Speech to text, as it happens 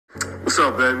What's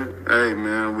up, baby? Hey,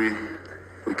 man,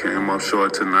 we came up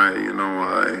short tonight.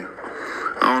 I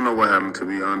don't know what happened, to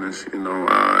be honest.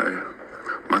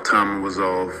 My timing was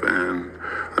off, and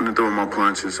I didn't throw my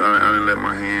punches. I didn't let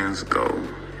my hands go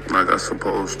like I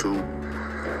supposed to.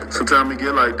 Sometimes you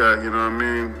get like that, you know what I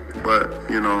mean? But,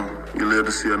 you live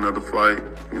to see another fight.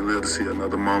 You live to see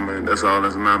another moment. That's all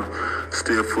that matters.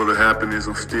 Still full of happiness.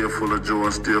 I'm still full of joy.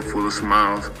 Still full of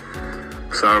smiles.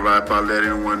 Sorry if I let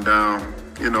anyone down.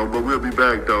 But we'll be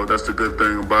back, though. That's the good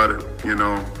thing about it,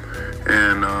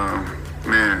 And,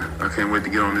 man, I can't wait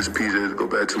to get on this PJ to go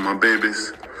back to my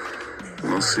babies. I'm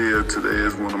gonna see her. Today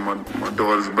is one of my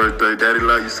daughter's birthday. Daddy,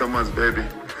 love you so much, baby.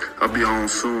 I'll be home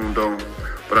soon, though.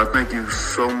 But I thank you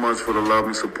so much for the love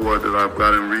and support that I've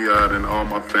got in Riyadh and all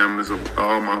my families,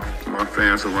 all my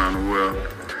fans around the world.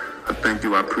 I thank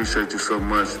you. I appreciate you so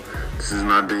much. This is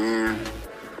not the end,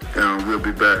 and we'll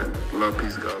be back. Love,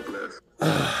 peace, God bless.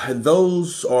 And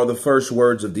those are the first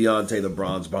words of Deontay the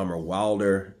Bronze Bomber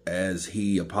Wilder as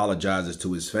he apologizes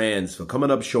to his fans for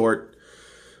coming up short,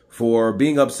 for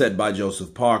being upset by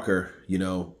Joseph Parker.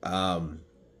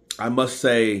 I must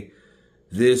say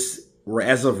this,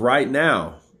 as of right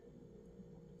now,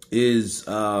 is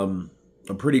a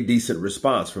pretty decent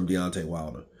response from Deontay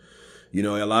Wilder.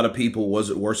 A lot of people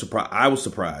were surprised. I was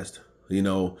surprised,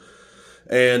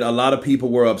 and a lot of people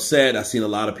were upset. I seen a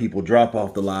lot of people drop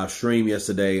off the live stream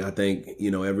yesterday. I think,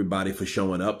 everybody for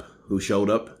showing up, who showed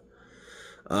up.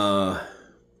 I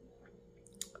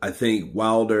think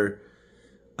Wilder,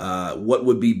 what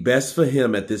would be best for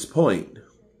him at this point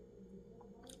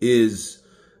is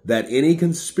that any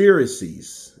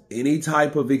conspiracies, any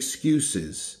type of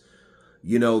excuses,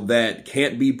 that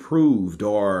can't be proved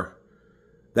or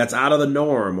that's out of the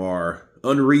norm or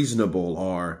unreasonable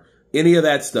or any of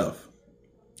that stuff,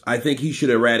 I think he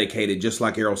should eradicate it just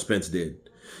like Errol Spence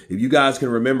did. If you guys can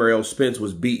remember, Errol Spence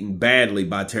was beaten badly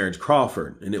by Terrence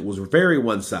Crawford, and it was very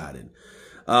one-sided.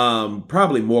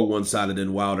 Probably more one-sided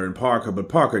than Wilder and Parker, but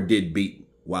Parker did beat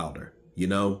Wilder,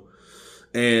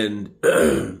 And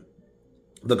the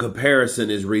comparison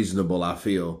is reasonable, I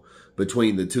feel,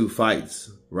 between the two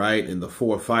fights, right, and the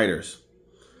four fighters.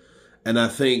 And I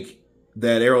think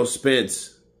that Errol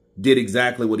Spence did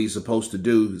exactly what he's supposed to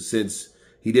do, since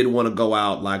he didn't want to go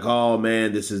out like, oh,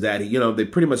 man, this is that. They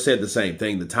pretty much said the same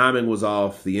thing. The timing was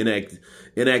off, the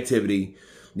inactivity.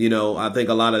 I think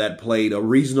a lot of that played a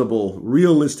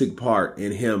realistic part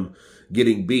in him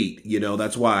getting beat.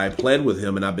 That's why I pled with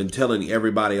him, and I've been telling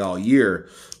everybody all year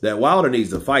that Wilder needs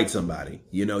to fight somebody.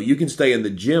 You can stay in the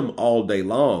gym all day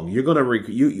long.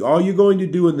 All you're going to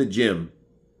do in the gym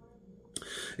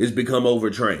is become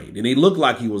overtrained. And he looked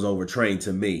like he was overtrained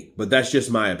to me, but that's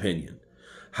just my opinion.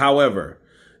 However,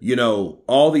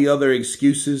 all the other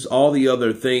excuses, all the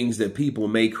other things that people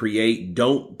may create,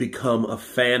 don't become a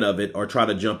fan of it or try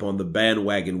to jump on the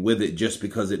bandwagon with it just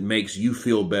because it makes you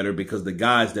feel better because the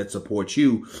guys that support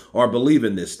you are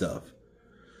believing this stuff.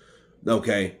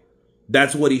 Okay?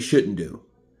 That's what he shouldn't do.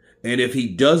 And if he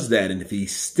does that, and if he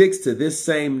sticks to this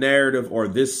same narrative or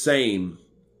this same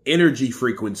energy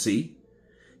frequency,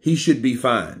 he should be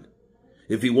fine.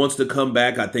 If he wants to come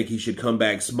back, I think he should come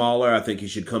back smaller. I think he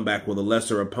should come back with a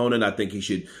lesser opponent. I think he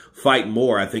should fight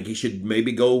more. I think he should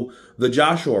maybe go the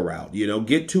Joshua route,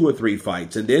 get 2 or 3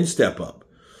 fights and then step up.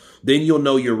 Then you'll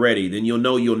know you're ready. Then you'll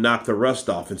know you'll knock the rust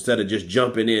off instead of just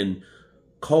jumping in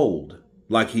cold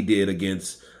like he did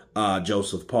against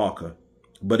Joseph Parker.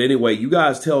 But anyway, you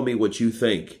guys tell me what you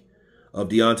think of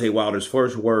Deontay Wilder's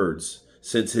first words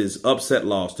since his upset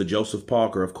loss to Joseph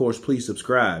Parker. Of course, please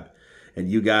subscribe. And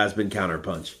you guys been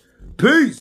Counterpunched. Peace!